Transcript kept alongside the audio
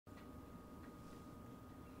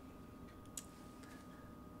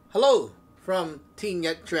Hello from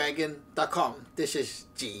TeamYatDragon.com. This is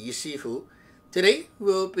Ji Sifu. Today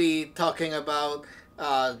we'll be talking about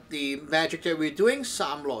the magic that we're doing,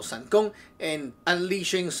 Saam Law Sun Gung, and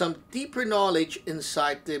unleashing some deeper knowledge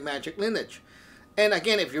inside the magic lineage. And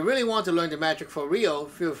again, if you really want to learn the magic for real,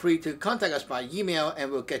 feel free to contact us by email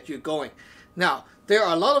and we'll get you going. Now, there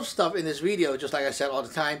are a lot of stuff in this video, just like I said all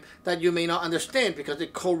the time, that you may not understand because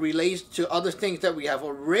it correlates to other things that we have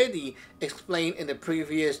already explained in the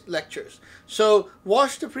previous lectures. So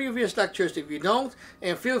watch the previous lectures if you don't,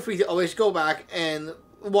 and feel free to always go back and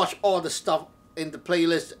watch all the stuff in the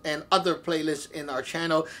playlist and other playlists in our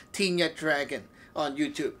channel, Team Yat Dragon on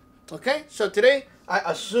YouTube. Okay, so today I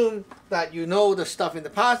assume that you know the stuff in the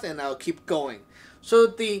past and I'll keep going. So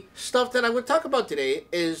the stuff that I will talk about today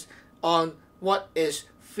is on what is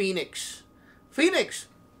Phoenix. Phoenix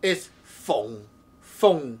is Feng.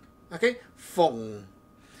 Feng. Okay? Feng.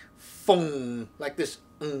 Feng. Like this.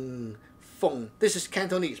 Feng. This is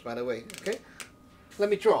Cantonese, by the way. Okay?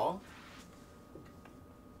 Let me draw.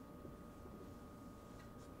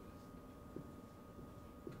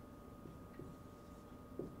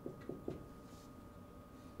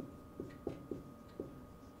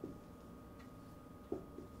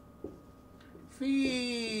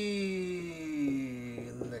 Phoenix.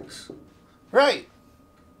 Right.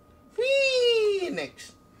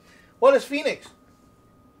 Phoenix. What is Phoenix?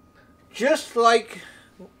 Just like...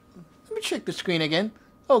 Let me check the screen again.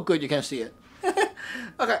 Oh, good, you can see it.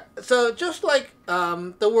 Okay, so just like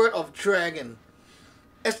the word of dragon,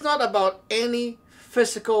 it's not about any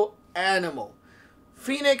physical animal.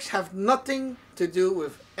 Phoenix have nothing to do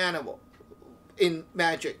with animal in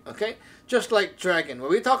magic, okay? Just like dragon. When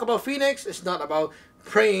we talk about phoenix, it's not about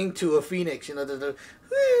praying to a phoenix, you know, that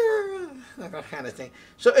kind of thing.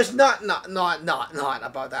 So it's not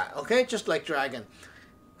about that, okay? Just like dragon.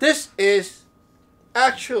 This is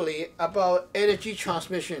actually about energy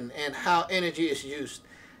transmission and how energy is used.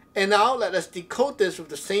 And now let us decode this with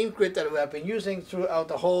the same grid that we have been using throughout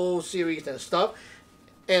the whole series and stuff,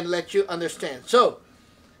 and let you understand. So,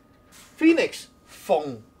 Phoenix,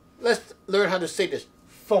 Feng. Let's learn how to say this.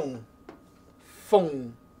 Feng.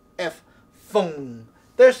 Feng. F. Feng.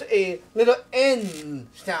 There's a little N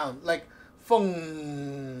sound, like Feng.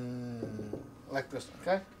 Like this,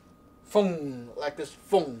 okay? Feng. Like this.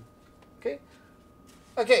 Feng. Okay?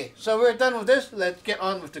 Okay, so we're done with this. Let's get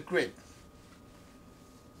on with the grid.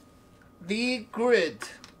 The grid.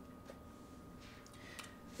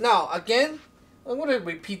 Now, again, I'm going to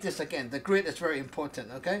repeat this again. The grid is very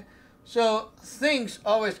important, okay? So things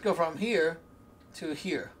always go from here to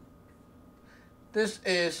here. This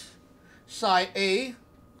is side A,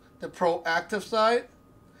 the proactive side.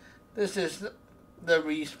 This is the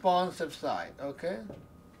responsive side, okay?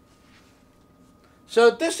 So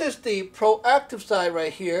this is the proactive side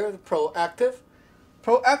right here, the proactive.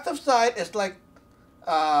 Proactive side is like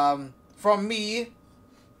from me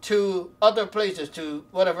to other places, to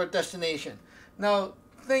whatever destination. Now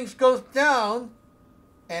things goes down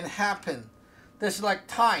and happen. This is like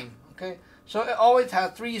time, okay? So it always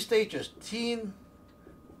has three stages. Tin,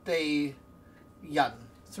 Day, Yan.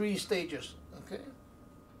 Three stages, okay?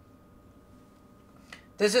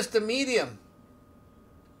 This is the medium.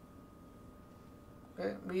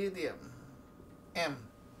 Okay, medium. M.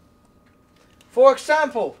 For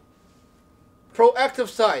example, proactive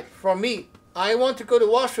side, for me, I want to go to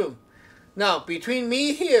the washroom. Now, between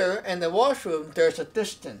me here and the washroom, there's a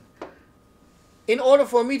distance. In order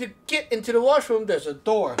for me to get into the washroom, there's a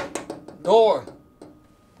door. Door.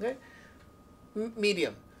 Okay?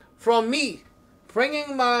 Medium. From me,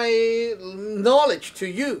 bringing my knowledge to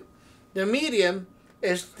you, the medium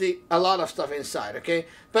is a lot of stuff inside, okay?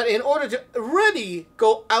 But in order to really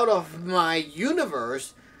go out of my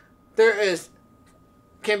universe,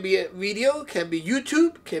 can be a video, can be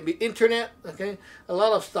YouTube, can be internet, okay? A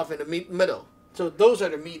lot of stuff in the middle. So those are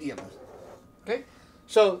the mediums, okay?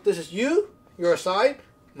 So this is you, your side,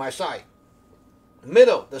 my side.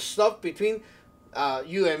 Middle, the stuff between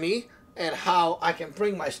you and me, and how I can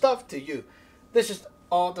bring my stuff to you. This is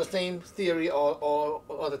all the same theory all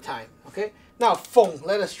the time, okay? Now, Feng,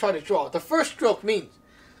 let us try to draw. The first stroke means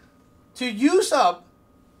to use up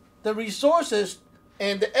the resources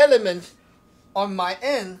and the elements on my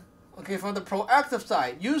end, okay, from the proactive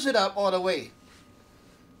side. Use it up all the way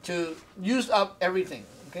to use up everything,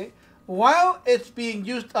 okay? While it's being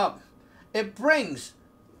used up, it brings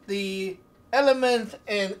the element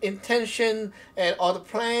and intention and all the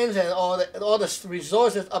plans and all the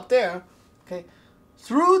resources up there, okay,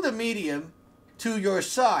 through the medium to your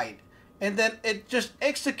side, and then it just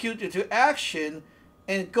executes into action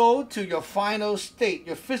and go to your final state,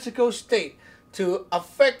 your physical state, to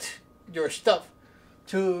affect your stuff,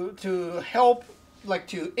 to help, like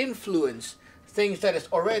to influence things that is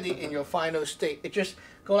already in your final state. It just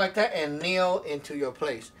go like that and nail into your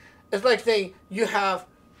place. It's like saying you have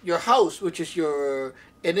your house, which is your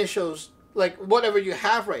initials, like whatever you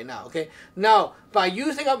have right now. Okay, now by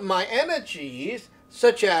using up my energies,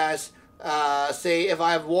 such as say if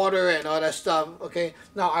I have water and all that stuff, okay,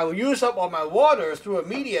 now I will use up all my water through a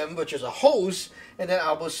medium, which is a hose, and then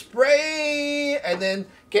I will spray and then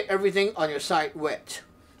get everything on your side wet.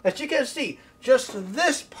 As you can see, just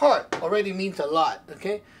this part already means a lot.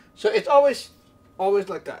 Okay, so it's always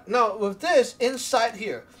like that. Now with this inside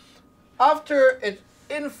here, after it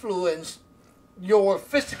influenced your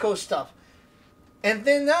physical stuff, and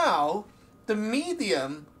then now the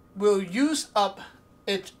medium will use up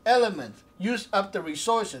its elements, use up the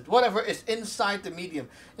resources, whatever is inside the medium,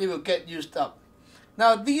 it will get used up.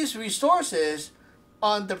 Now these resources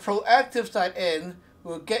on the proactive side end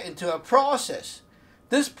will get into a process.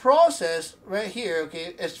 This process right here,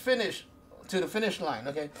 okay, is finished to the finish line.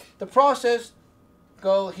 Okay, the process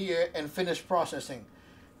go here and finish processing.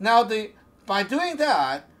 Now by doing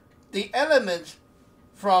that, the elements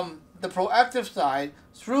from the proactive side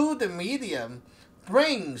through the medium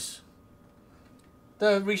brings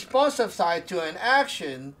the responsive side to an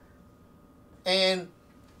action and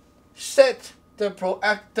set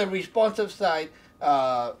the responsive side,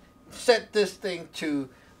 set this thing to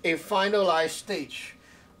a finalized stage.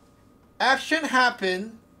 Action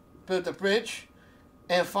happen, build the bridge,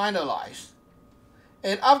 and finalize.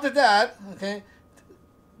 And after that, okay,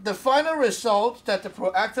 the final result that the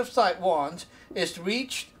proactive side wants is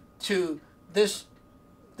reached to this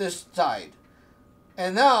side.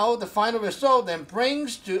 And now the final result then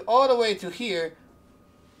brings all the way to here,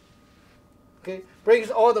 okay, brings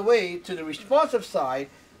all the way to the responsive side,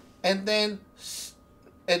 and then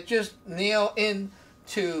it just nail in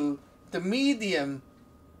to the medium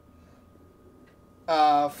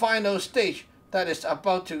final stage that is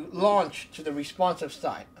about to launch to the responsive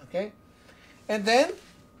side. Okay, and then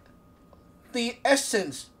the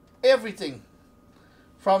essence, everything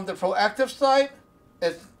from the proactive side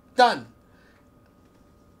is done.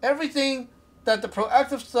 Everything that the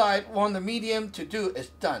proactive side want the medium to do is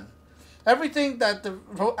done. Everything that the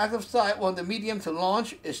proactive side want the medium to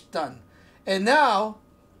launch is done. And now,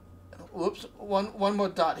 whoops, one more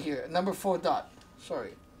dot here, number 4 dot,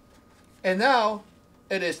 sorry. And now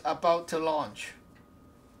it is about to launch.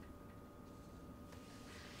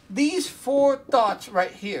 These 4 dots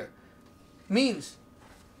right here means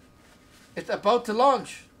it's about to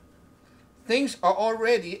launch. Things are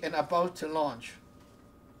already and about to launch.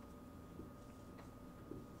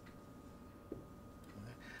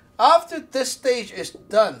 After this stage is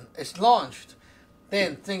done, it's launched,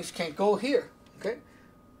 then things can go here. Okay,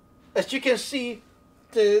 as you can see,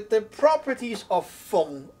 the properties of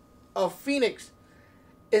Feng, of Phoenix,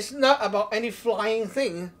 is not about any flying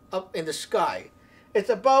thing up in the sky.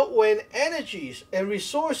 It's about when energies and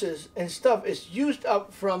resources and stuff is used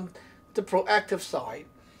up from the proactive side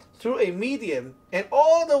through a medium and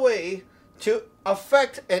all the way to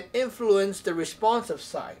affect and influence the responsive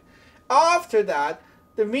side. After that,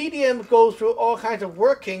 the medium goes through all kinds of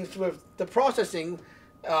workings with the processing,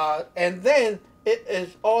 and then it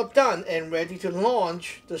is all done and ready to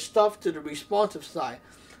launch the stuff to the responsive side.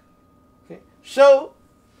 Okay. So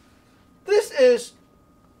this is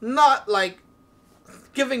not like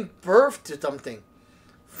giving birth to something.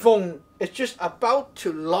 Feng is just about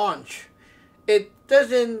to launch. It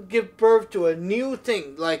doesn't give birth to a new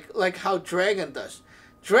thing like how Dragon does.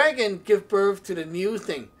 Dragon give birth to the new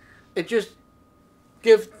thing. It just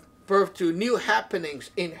gives birth to new happenings,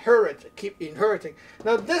 keep inheriting.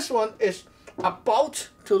 Now this one is about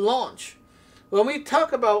to launch. When we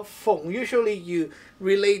talk about Feng, usually you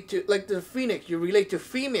relate to, like the phoenix, you relate to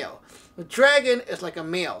female. The dragon is like a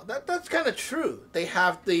male. That's kind of true. They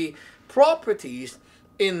have the properties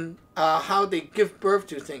in how they give birth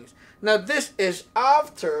to things. Now this is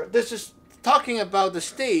talking about the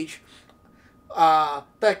stage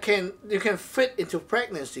that you can fit into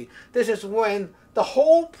pregnancy. This is when the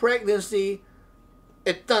whole pregnancy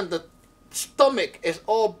is done. The stomach is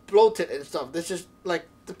all bloated and stuff. This is like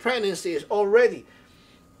the pregnancy is already.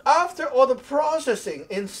 After all the processing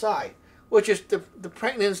inside, which is the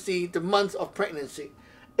pregnancy, the month of pregnancy,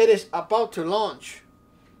 it is about to launch.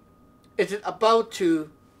 It is about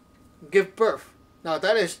to give birth. Now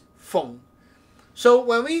that is Feng. So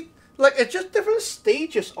when we, like, it's just different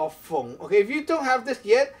stages of Feng. Okay, if you don't have this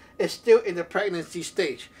yet, it's still in the pregnancy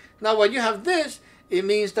stage. Now when you have this, it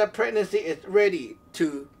means that pregnancy is ready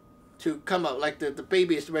to come out, like the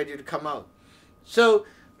baby is ready to come out. So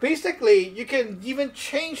basically, you can even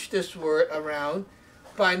change this word around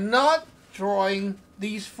by not drawing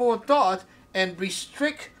these 4 dots and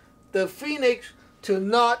restrict the phoenix to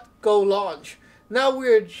not go launch. Now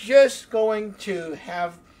we're just going to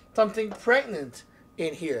have something pregnant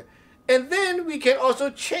in here. And then we can also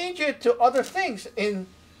change it to other things.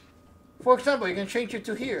 For example, you can change it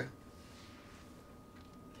to here.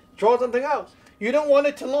 Draw something else. You don't want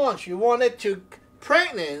it to launch. You want it to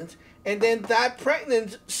pregnant, and then that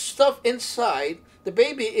pregnant stuff inside, the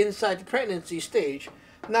baby inside the pregnancy stage,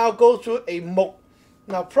 now go through a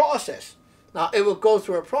process. Now it will go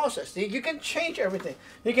through a process. You can change everything.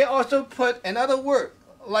 You can also put another word.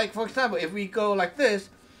 Like for example, if we go like this,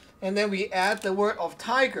 and then we add the word of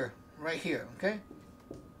tiger right here, okay?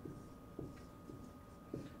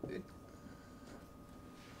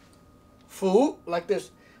 Fu, like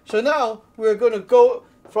this. So now we're going to go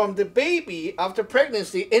from the baby after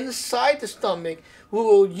pregnancy inside the stomach. We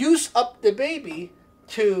will use up the baby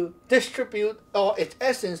to distribute all its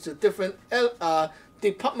essence to different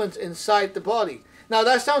departments inside the body. Now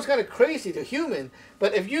that sounds kind of crazy to human,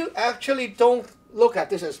 but if you actually don't look at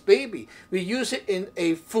this as baby, we use it in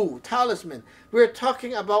a Fu talisman. We're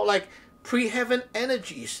talking about like pre-heaven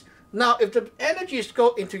energies. Now, if the energies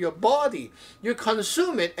go into your body, you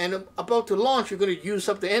consume it, and about to launch, you're going to use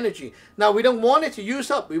up the energy. Now, we don't want it to use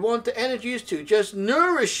up. We want the energies to just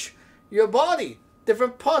nourish your body,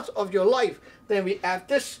 different parts of your life. Then we add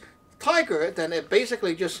this tiger, then it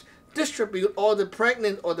basically just distribute all the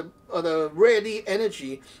pregnant or the ready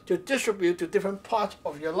energy to distribute to different parts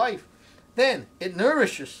of your life. Then it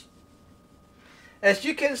nourishes. As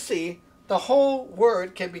you can see, the whole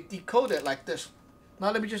word can be decoded like this. Now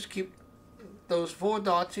let me just keep those 4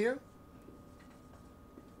 dots here.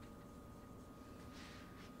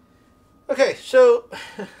 Okay, so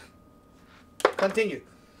continue.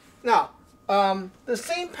 Now, the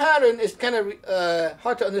same pattern is kind of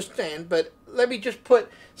hard to understand, but let me just put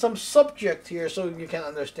some subject here so you can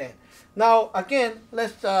understand. Now, again,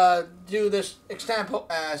 let's do this example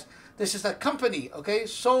as this is a company, okay?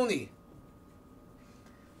 Sony.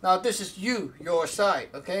 Now, this is you, your side,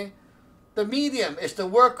 okay? The medium is the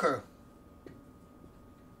worker.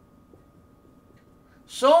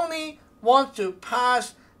 Sony wants to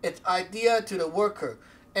pass its idea to the worker,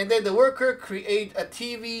 and then the worker create a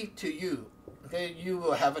TV to you. Okay, you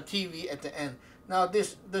will have a TV at the end. Now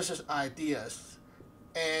this is ideas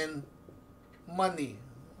and money.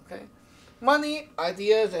 Okay, money,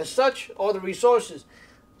 ideas, and such, all the resources.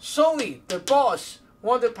 Sony, the boss,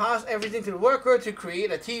 want to pass everything to the worker to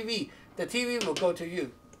create a TV. The TV will go to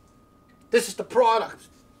you. This is the product.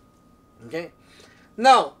 Okay.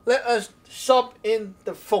 Now let us sub in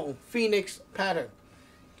the phoenix pattern.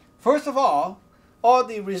 First of all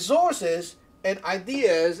the resources and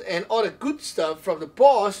ideas and all the good stuff from the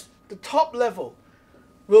boss, the top level,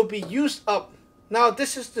 will be used up. Now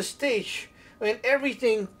this is the stage when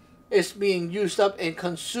everything is being used up and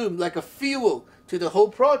consumed like a fuel to the whole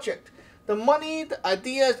project. The money, the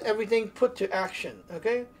ideas, everything put to action.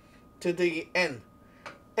 Okay, to the end.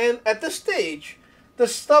 And at this stage, the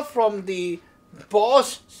stuff from the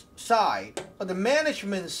boss side or the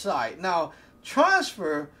management side now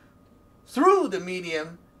transfer through the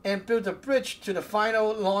medium and build a bridge to the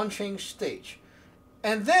final launching stage.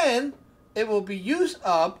 And then it will be used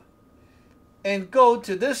up and go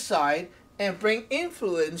to this side and bring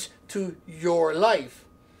influence to your life.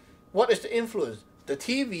 What is the influence? The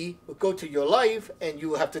TV will go to your life and you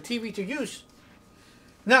will have the TV to use.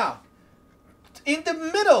 Now, in the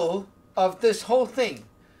middle of this whole thing,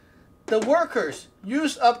 the workers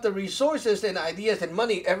use up the resources and ideas and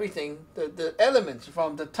money, everything, the elements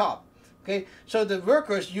from the top. Okay, so the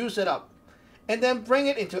workers use it up and then bring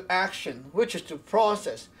it into action, which is to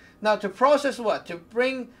process. Now to process what? To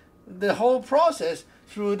bring the whole process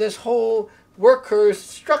through this whole workers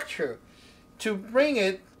structure, to bring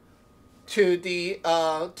it to the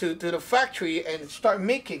factory and start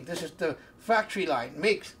making. This is the factory line,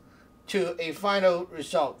 makes to a final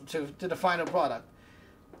result, to the final product.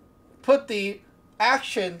 Put the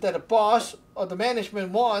action that the boss or the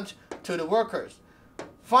management wants to the workers.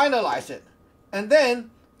 Finalize it. And then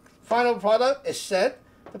final product is set.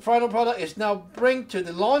 The final product is now bring to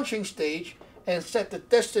the launching stage and set the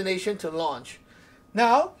destination to launch.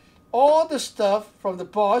 Now, all the stuff from the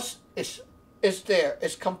boss is there,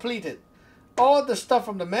 is completed. All the stuff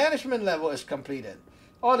from the management level is completed.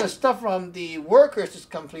 All the stuff from the workers is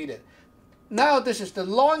completed. Now this is the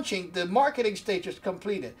launching, the marketing stage is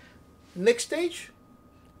completed. Next stage,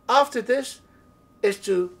 after this, is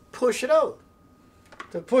to push it out.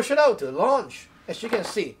 To push it out, to launch. As you can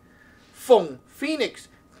see, Phoenix,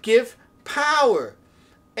 give power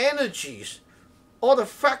energies, all the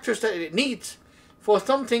factors that it needs for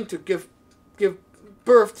something to give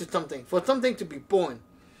birth to something, for something to be born.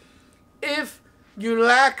 If you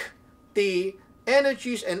lack the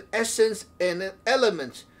energies and essence and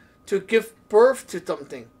elements to give birth to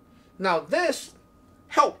something, now this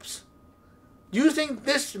helps. Using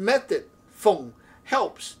this method, Feng,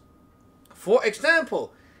 helps. For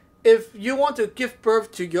example, if you want to give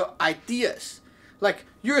birth to your ideas, like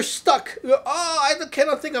you're stuck, I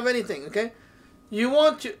cannot think of anything, okay? You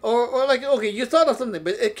want to, or like, okay, you thought of something,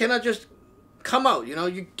 but it cannot just come out, you know?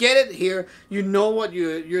 You get it here, you know what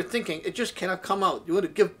you're thinking, it just cannot come out. You want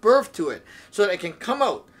to give birth to it so that it can come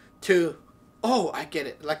out to, oh, I get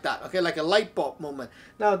it, like that, okay? Like a light bulb moment.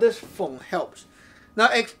 Now this Feng helps. Now,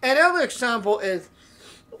 another example is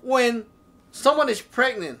when someone is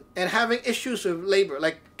pregnant and having issues with labor,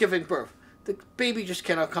 like giving birth. The baby just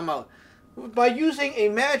cannot come out. By using a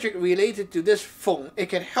magic related to this Feng, it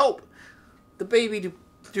can help the baby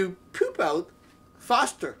to poop out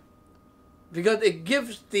faster, because it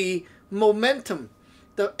gives the momentum,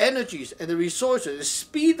 the energies and the resources to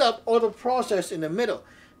speed up all the process in the middle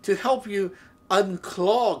to help you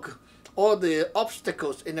unclog all the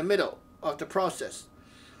obstacles in the middle of the process.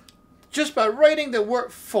 Just by writing the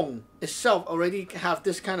word Feng itself already have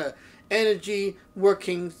this kind of energy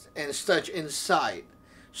workings and such inside.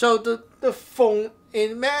 So the Feng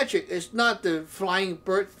in magic is not the flying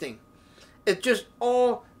bird thing. It's just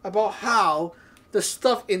all about how the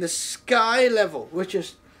stuff in the sky level, which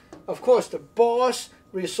is, of course, the boss,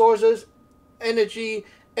 resources, energy,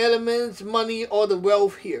 elements, money, all the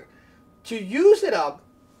wealth here. To use it up,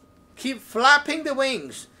 keep flapping the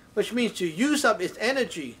wings, which means to use up its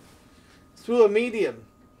energy through a medium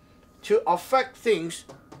to affect things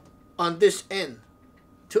on this end.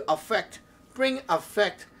 To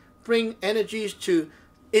bring energies to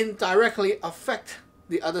indirectly affect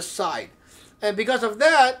the other side. And because of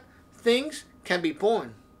that, things can be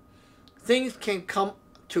born. Things can come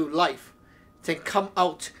to life, can come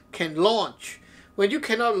out, can launch. When you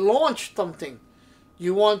cannot launch something,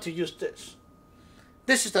 you want to use this.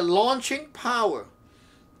 This is the launching power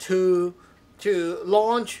to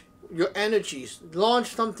launch your energies,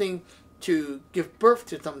 launch something to give birth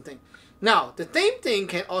to something. Now, the same thing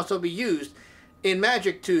can also be used in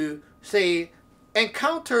magic to, say,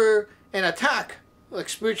 encounter an attack, like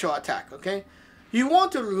spiritual attack, okay? You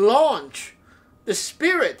want to launch the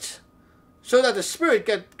spirit so that the spirit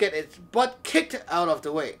get its butt kicked out of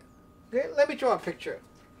the way. Okay, let me draw a picture.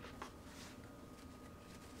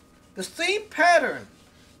 The same pattern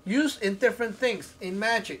used in different things in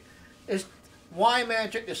magic is why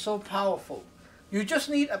magic is so powerful. You just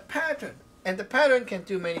need a pattern, and the pattern can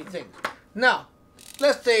do many things. Now,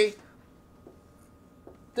 let's say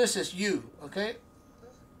this is you, okay?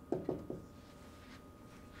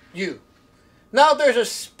 You. Now there's a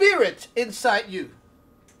spirit inside you.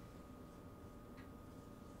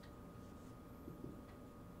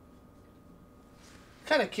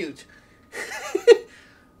 Kind of cute.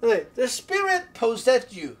 The spirit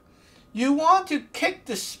possessed you. You want to kick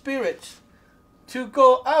the spirit to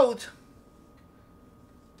go out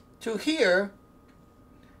to here,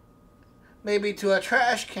 maybe to a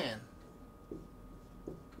trash can.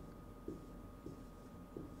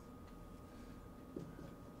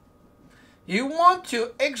 You want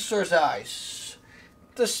to exorcise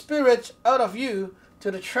the spirit out of you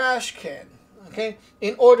to the trash can, okay,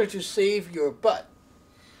 in order to save your butt.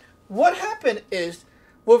 What happened is,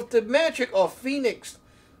 with the magic of Phoenix,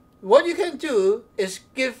 what you can do is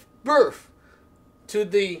give birth to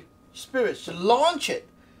the spirits, to launch it,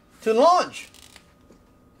 to launch,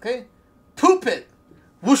 okay, poop it,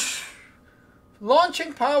 whoosh,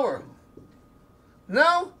 launching power.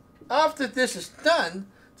 Now, after this is done,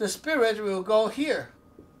 the spirit will go here.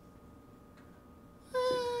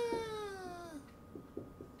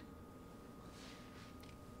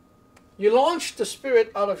 You launch the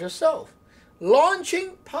spirit out of yourself.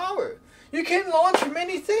 Launching power. You can launch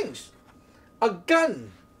many things. A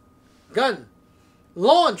gun.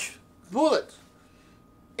 Launch bullet.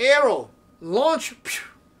 Arrow. Launch.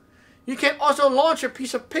 You can also launch a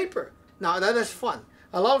piece of paper. Now that is fun.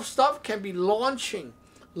 A lot of stuff can be launching.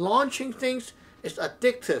 Launching things is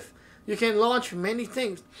addictive. You can launch many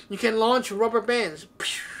things. You can launch rubber bands.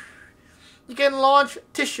 You can launch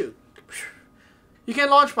tissue. You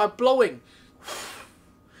can launch by blowing.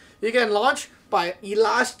 You can launch by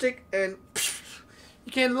elastic, and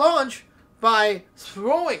you can launch by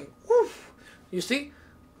throwing. You see,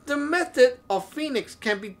 the method of Phoenix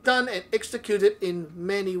can be done and executed in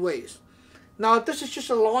many ways. Now, this is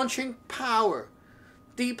just a launching power.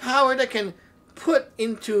 The power that can put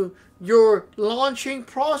into your launching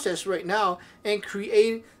process right now and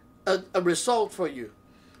create a result for you.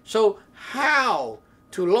 So how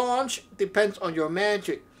to launch depends on your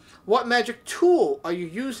magic. What magic tool are you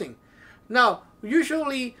using? Now,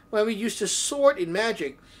 usually when we use the sword in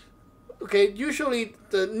magic, okay, usually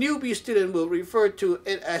the newbie student will refer to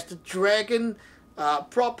it as the dragon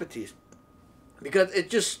properties, because it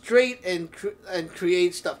just straight and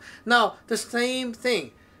creates stuff. Now, the same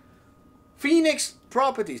thing. Phoenix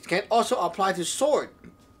properties can also apply to sword.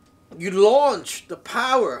 You launch the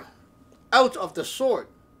power out of the sword.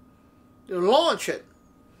 You launch it.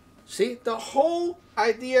 See, the whole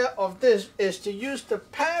idea of this is to use the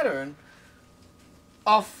pattern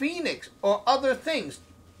of Phoenix or other things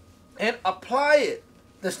and apply it.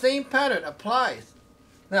 The same pattern applies.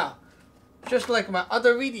 Now, just like my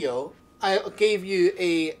other video, I gave you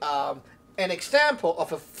an example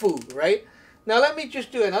of a fu, right? Now let me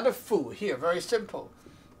just do another fu here, very simple.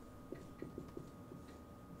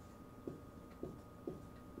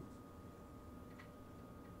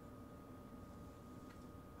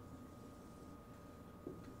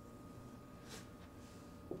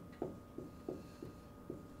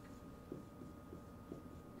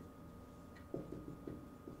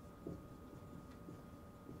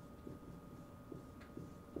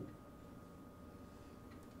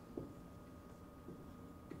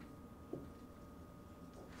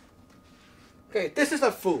 Okay, this is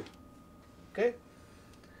a fu. Okay.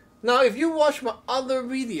 Now, if you watch my other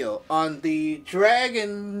video on the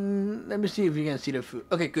dragon, let me see if you can see the fu.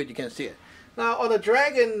 Okay, good, you can see it. Now, on the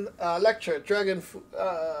dragon lecture, the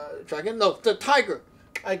tiger,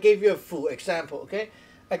 I gave you a fu example. Okay.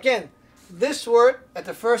 Again, this word at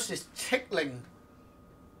the first is tickling.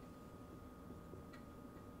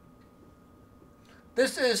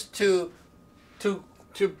 This is to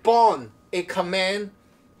bond a command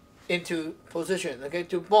into position, okay,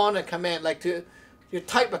 to bond a command, like you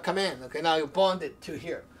type a command, okay, now you bond it to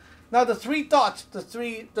here. Now the three dots, the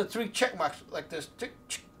three check marks, like this, tick,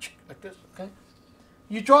 tick, tick, like this, okay.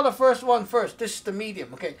 You draw the first one first. This is the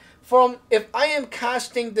medium, okay. If I am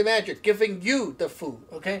casting the magic, giving you the fu,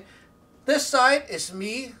 okay, this side is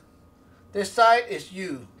me, this side is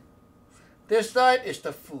you, this side is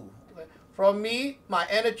the fu. Okay? From me, my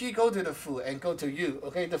energy go to the fu and go to you,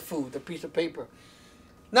 okay, the fu, the piece of paper.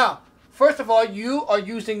 Now, first of all, you are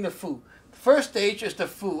using the fu. First stage is the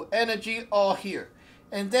fu, energy all here.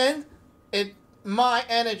 And then my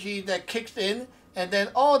energy that kicks in, and then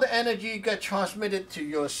all the energy gets transmitted to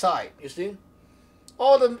your side, you see?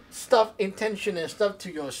 All the stuff, intention and stuff to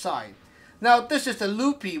your side. Now, this is the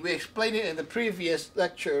loopy. We explained it in the previous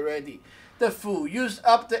lecture already. The fu, use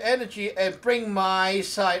up the energy and bring my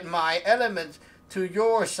side, my elements to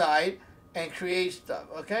your side and create stuff,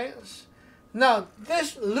 okay? Now,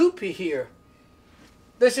 this loopy here,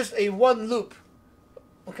 this is a one loop,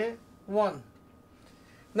 okay, one.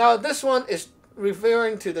 Now, this one is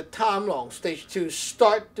referring to the time long, stage 2,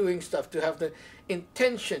 start doing stuff, to have the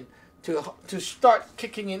intention, to start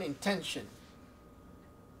kicking in intention.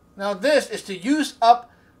 Now, this is to use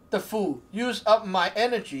up the fu, use up my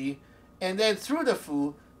energy, and then through the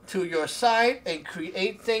fu to your side and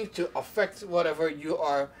create things to affect whatever you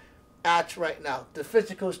are at right now, the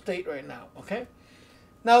physical state right now, okay?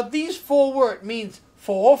 Now, these 4 words means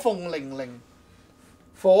火鳳靈靈.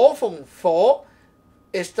 火鳳, 火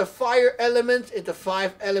is the fire element in the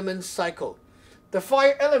 5 elements cycle. The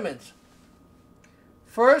fire elements.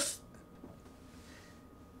 First,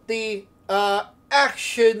 the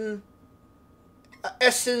action,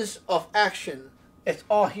 essence of action. It's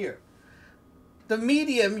all here. The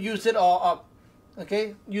medium, use it all up,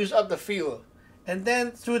 okay? Use up the fuel. And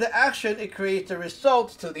then through the action, it creates the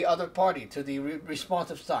results to the other party, to the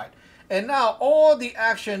responsive side. And now all the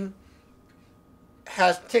action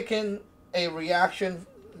has taken a reaction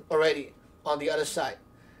already on the other side.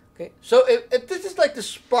 Okay, so this is like the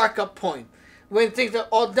spark up point when things are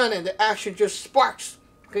all done and the action just sparks.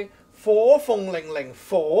 Okay, 火鳳靈靈,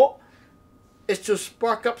 火 is to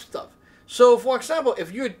spark up stuff. So, for example,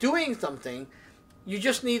 if you're doing something, you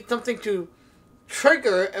just need something to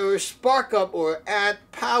trigger or spark up or add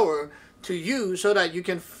power to you so that you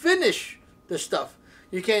can finish the stuff.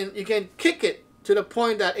 You can kick it to the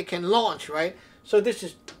point that it can launch, right? So this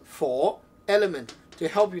is 火 element to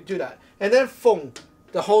help you do that. And then 鳳,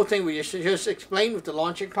 the whole thing we just explained with the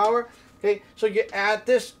launching power. Okay, so you add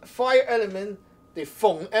this fire element, the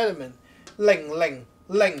鳳 element, 靈靈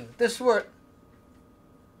靈. This word,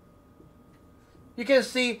 you can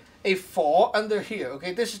see a 火 under here.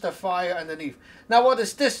 Okay, this is the fire underneath. Now what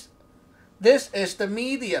is this? This is the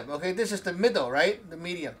medium. Okay, this is the middle, right? The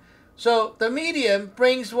medium. So the medium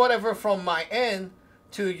brings whatever from my end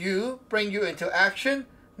to you, bring you into action.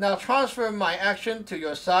 Now transfer my action to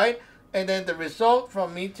your side, and then the result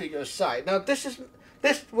from me to your side. Now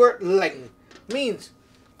this word ling means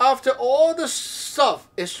after all the stuff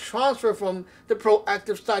is transferred from the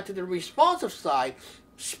proactive side to the responsive side,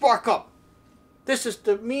 spark up. This is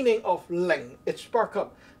the meaning of ling. It's spark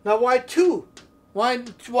up. Now why two? Why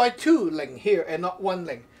two ling here and not one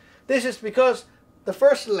ling? This is because the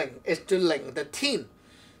first ling is to ling, the tin,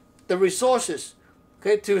 the resources.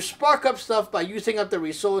 Okay, to spark up stuff by using up the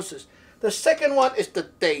resources. The second one is the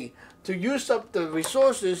day, to use up the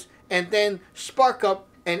resources and then spark up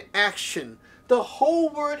an action. The whole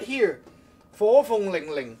word here, 火鳳靈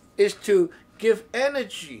靈, is to give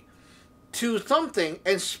energy to something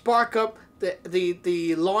and spark up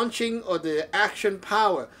the launching or the action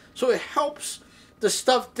power. So it helps the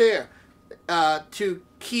stuff there to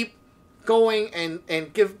keep going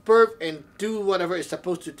and give birth and do whatever it's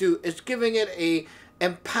supposed to do. It's giving it a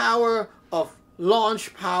empower of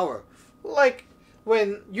launch power. Like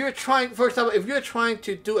when you're trying, for example, if you're trying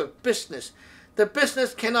to do a business, the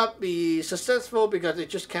business cannot be successful because it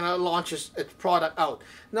just cannot launch its product out.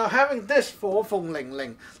 Now having this 火鳳靈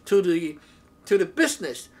靈 to the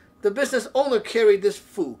business owner carry this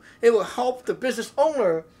fu. It will help the business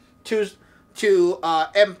owner to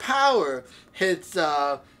empower his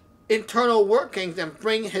internal workings and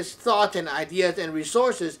bring his thoughts and ideas and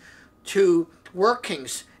resources to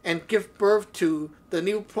workings and give birth to the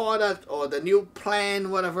new product or the new plan,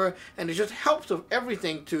 whatever, and it just helps with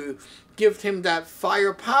everything to give him that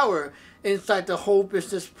firepower inside the whole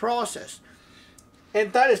business process.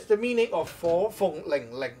 And that is the meaning of 火鳳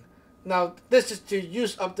靈靈. Now this is to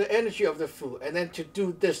use up the energy of the food and then to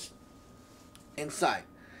do this inside.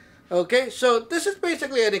 Okay, so this is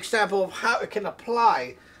basically an example of how it can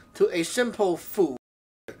apply to a simple food.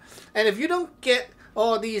 And if you don't get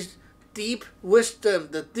all these deep wisdom,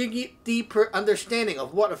 the deeper understanding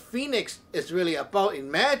of what a phoenix is really about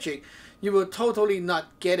in magic, you will totally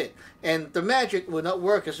not get it. And the magic will not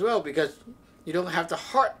work as well because you don't have the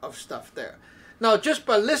heart of stuff there. Now, just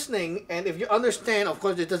by listening, and if you understand, of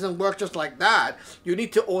course, it doesn't work just like that. You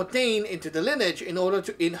need to ordain into the lineage in order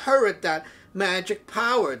to inherit that magic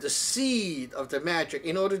power, the seed of the magic,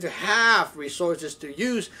 in order to have resources to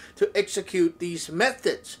use to execute these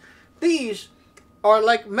methods. These are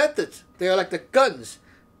like methods. They are like the guns.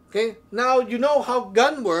 Okay, now you know how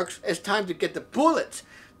gun works. It's time to get the bullets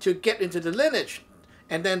to get into the lineage.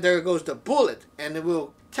 And then there goes the bullet, and it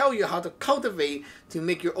will tell you how to cultivate to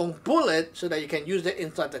make your own bullet so that you can use it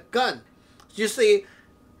inside the gun. You see,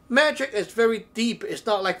 magic is very deep. It's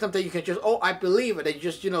not like something you can just, oh, I believe it, and you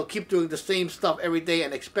just, keep doing the same stuff every day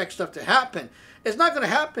and expect stuff to happen. It's not going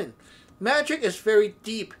to happen. Magic is very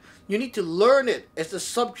deep. You need to learn it as a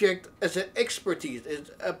subject, as an expertise,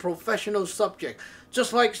 as a professional subject.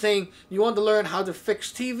 Just like saying you want to learn how to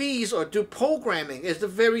fix TVs or do programming. It's a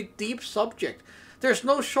very deep subject. There's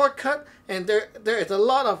no shortcut, and there is a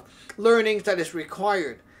lot of learning that is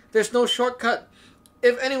required. There's no shortcut.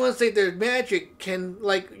 If anyone say there's magic,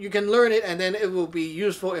 you can learn it and then it will be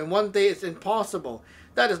useful in one day, it's impossible.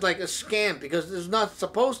 That is like a scam because it's not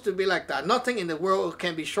supposed to be like that. Nothing in the world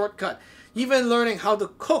can be shortcut. Even learning how to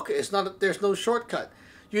cook is not. There's no shortcut.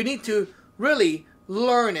 You need to really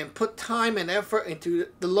learn and put time and effort into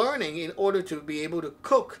the learning in order to be able to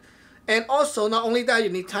cook. And also, not only that, you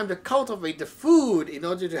need time to cultivate the food in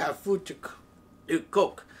order to have food to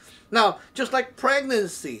cook. Now, just like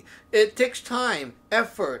pregnancy, it takes time,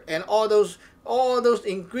 effort, and all those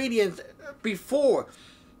ingredients before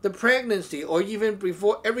the pregnancy or even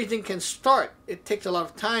before everything can start. It takes a lot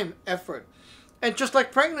of time, effort. And just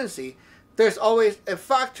like pregnancy, there's always a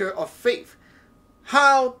factor of faith.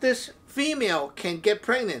 How this female can get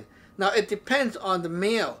pregnant. Now, it depends on the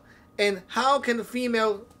male. And how can the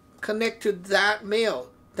female connect to that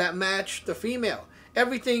male that match the female?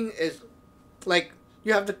 Everything is like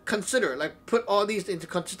you have to consider, like put all these into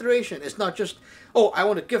consideration. It's not just, oh, I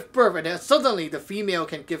want to give birth and then suddenly the female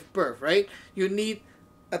can give birth, right? You need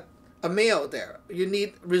a male there. You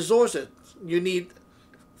need resources. You need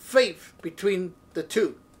faith between the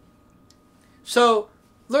two. So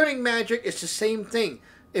learning magic is the same thing.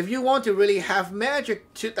 If you want to really have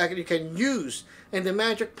magic that you can use and the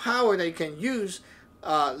magic power that you can use,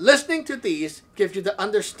 listening to these gives you the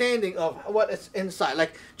understanding of what is inside.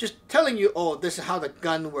 Like just telling you, oh, this is how the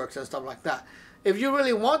gun works and stuff like that. If you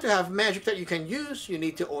really want to have magic that you can use, you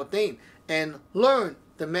need to ordain and learn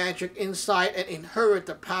the magic inside and inherit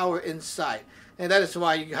the power inside. And that is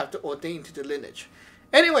why you have to ordain to the lineage.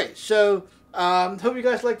 Anyway, so hope you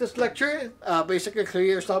guys like this lecture. Basically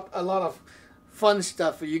clears up a lot of fun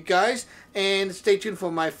stuff for you guys. And stay tuned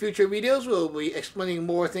for my future videos. We'll be explaining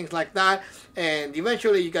more things like that. And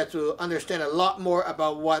eventually you got to understand a lot more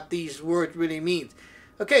about what these words really mean.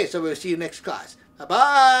 Okay, so we'll see you next class.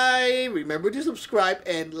 Bye-bye. Remember to subscribe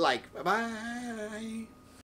and like. Bye-bye.